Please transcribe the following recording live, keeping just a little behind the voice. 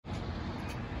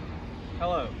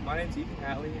Hello, my name is Ethan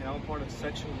Hatley and I'm a part of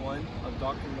Section 1 of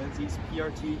Dr. Lindsay's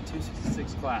PRT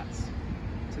 266 class.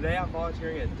 Today I'm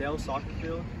volunteering at Dale Soccer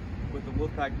Field with the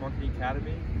Wolfpack Marketing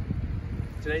Academy.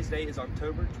 Today's date is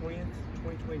October 20th,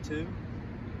 2022,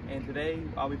 and today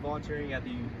I'll be volunteering at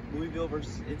the Louisville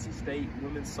versus NC State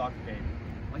women's soccer game.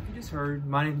 Like you just heard,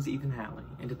 my name is Ethan Hatley,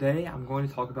 and today I'm going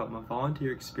to talk about my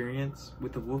volunteer experience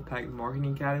with the Wolfpack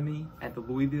Marketing Academy at the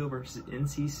Louisville versus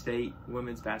NC State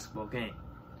women's basketball game.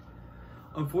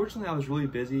 Unfortunately, I was really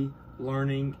busy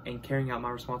learning and carrying out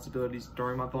my responsibilities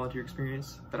during my volunteer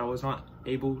experience that I was not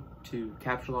able to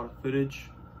capture a lot of footage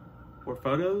or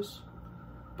photos,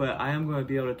 but I am going to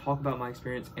be able to talk about my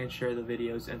experience and share the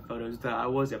videos and photos that I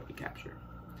was able to capture.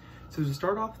 So to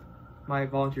start off my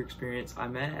volunteer experience, I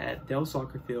met at Dale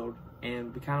Soccer Field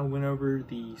and we kind of went over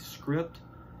the script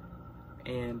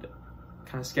and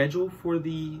kind of schedule for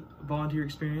the volunteer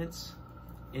experience.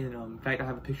 And in fact, I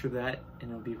have a picture of that and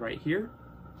it'll be right here.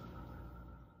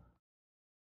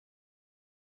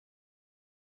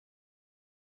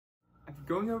 After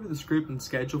going over the script and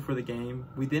schedule for the game,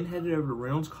 we then headed over to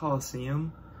Reynolds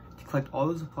Coliseum to collect all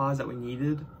the supplies that we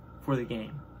needed for the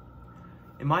game.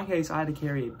 In my case, I had to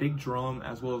carry a big drum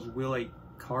as well as wheel a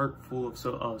cart full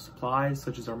of supplies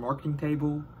such as our marketing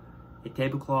table, a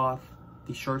tablecloth,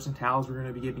 the shirts and towels we're going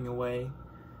to be giving away,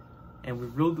 and we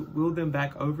wheeled them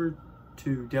back over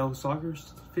to Dale Soccer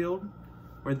Field,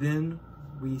 where then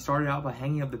we started out by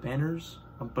hanging up the banners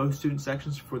on both student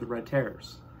sections for the Red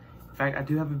Terrors. In fact, I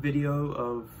do have a video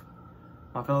of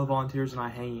my fellow volunteers and I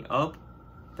hanging up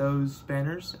those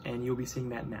banners, and you'll be seeing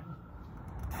that now.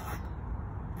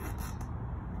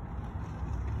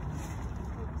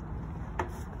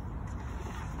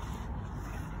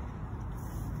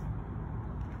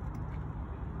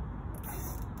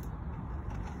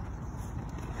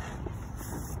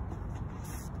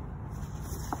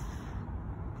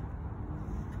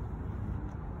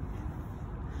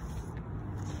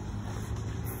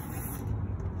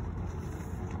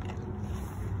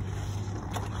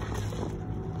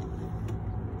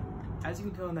 As you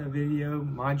can tell in that video,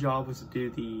 my job was to do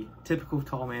the typical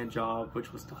tall man job,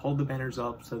 which was to hold the banners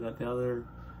up so that the other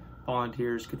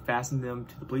volunteers could fasten them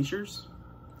to the bleachers.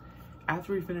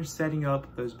 After we finished setting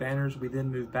up those banners, we then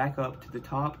moved back up to the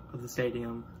top of the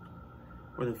stadium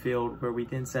or the field, where we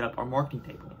then set up our marketing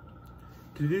table.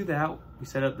 To do that, we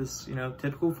set up this,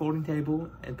 typical folding table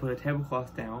and put a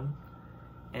tablecloth down,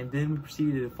 and then we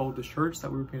proceeded to fold the shirts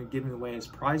that we were going to give away as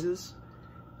prizes,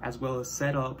 as well as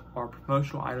set up our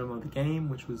promotional item of the game,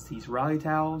 which was these rally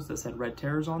towels that said Red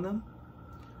Terrors on them.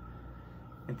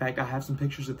 In fact, I have some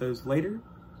pictures of those later.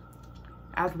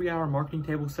 After we got our marketing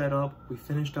table set up, we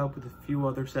finished up with a few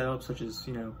other setups, such as,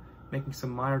 making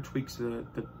some minor tweaks to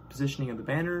the positioning of the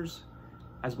banners,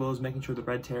 as well as making sure the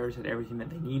Red Terrors had everything that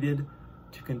they needed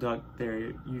to conduct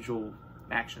their usual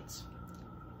actions.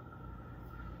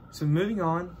 So moving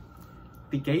on,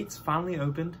 the gates finally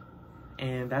opened,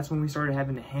 and that's when we started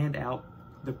having to hand out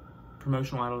the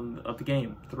promotional item of the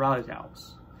game, the rally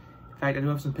towels. In fact, I do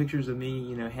have some pictures of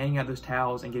me, handing out those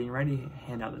towels and getting ready to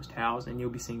hand out those towels, and you'll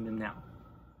be seeing them now.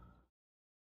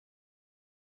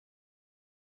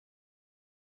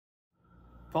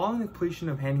 Following the completion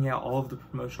of handing out all of the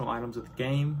promotional items of the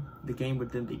game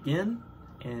would then begin,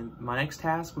 and my next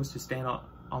task was to stand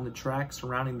on the track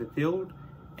surrounding the field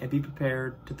and be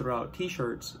prepared to throw out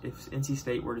t-shirts if NC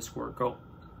State were to score a goal.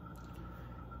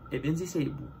 If NC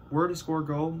State were to score a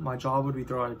goal, my job would be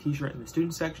throw out a t-shirt in the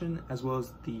student section, as well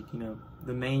as the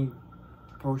main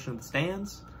portion of the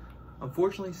stands.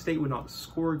 Unfortunately, State would not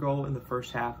score a goal in the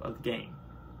first half of the game.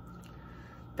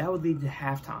 That would lead to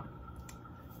halftime.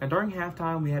 Now during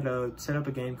halftime, we had to set up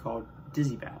a game called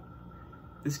Dizzy Bat.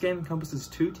 This game encompasses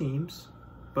two teams.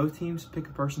 Both teams pick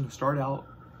a person to start out.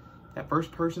 That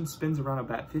first person spins around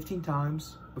about 15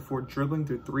 times before dribbling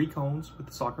through 3 cones with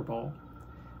the soccer ball.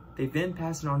 They then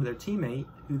pass it on to their teammate,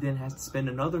 who then has to spin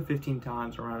another 15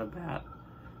 times around a bat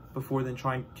before then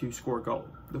trying to score a goal.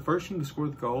 The first team to score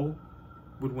the goal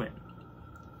would win.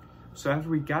 So after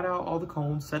we got out all the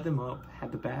cones, set them up,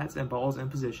 had the bats and balls in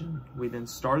position, we then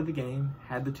started the game,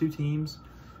 had the two teams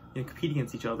compete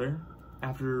against each other.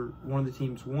 After one of the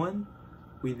teams won,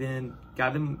 we then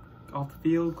got them off the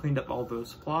field, cleaned up all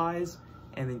those supplies,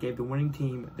 and then gave the winning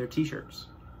team their t-shirts.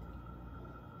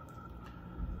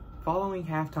 Following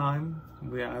halftime,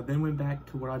 I then went back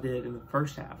to what I did in the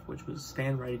first half, which was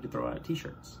stand ready to throw out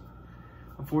t-shirts.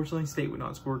 Unfortunately, State would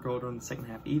not score a goal during the second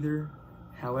half either.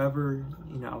 However,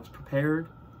 I was prepared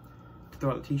to throw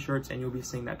out the t-shirts, and you'll be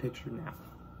seeing that picture now.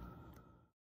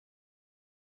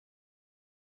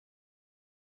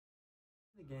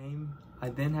 The game, I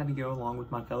then had to go along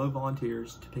with my fellow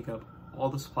volunteers to pick up all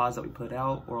the supplies that we put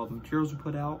out or all the materials we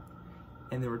put out,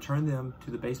 and then return them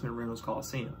to the Basement Rentals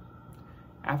Coliseum.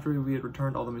 After we had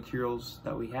returned all the materials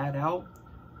that we had out,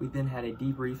 we then had a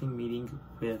debriefing meeting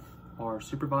with our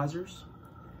supervisors.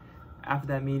 After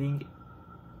that meeting,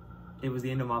 it was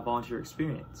the end of my volunteer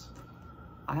experience.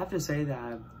 I have to say that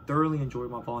I thoroughly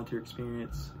enjoyed my volunteer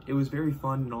experience. It was very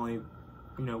fun to not only,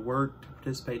 work to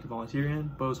participate to volunteer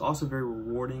in, but it was also very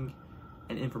rewarding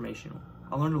and informational.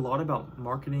 I learned a lot about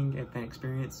marketing and fan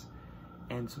experience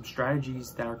and some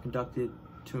strategies that are conducted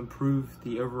to improve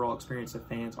the overall experience of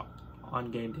fans on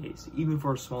game days, even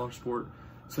for a smaller sport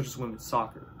such as women's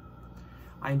soccer.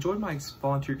 I enjoyed my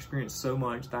volunteer experience so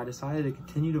much that I decided to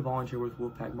continue to volunteer with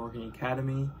Wolfpack Marketing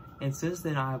Academy, and since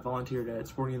then I have volunteered at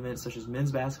sporting events such as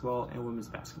men's basketball and women's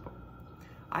basketball.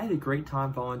 I had a great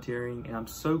time volunteering, and I'm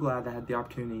so glad that I had the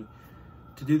opportunity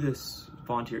to do this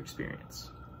volunteer experience.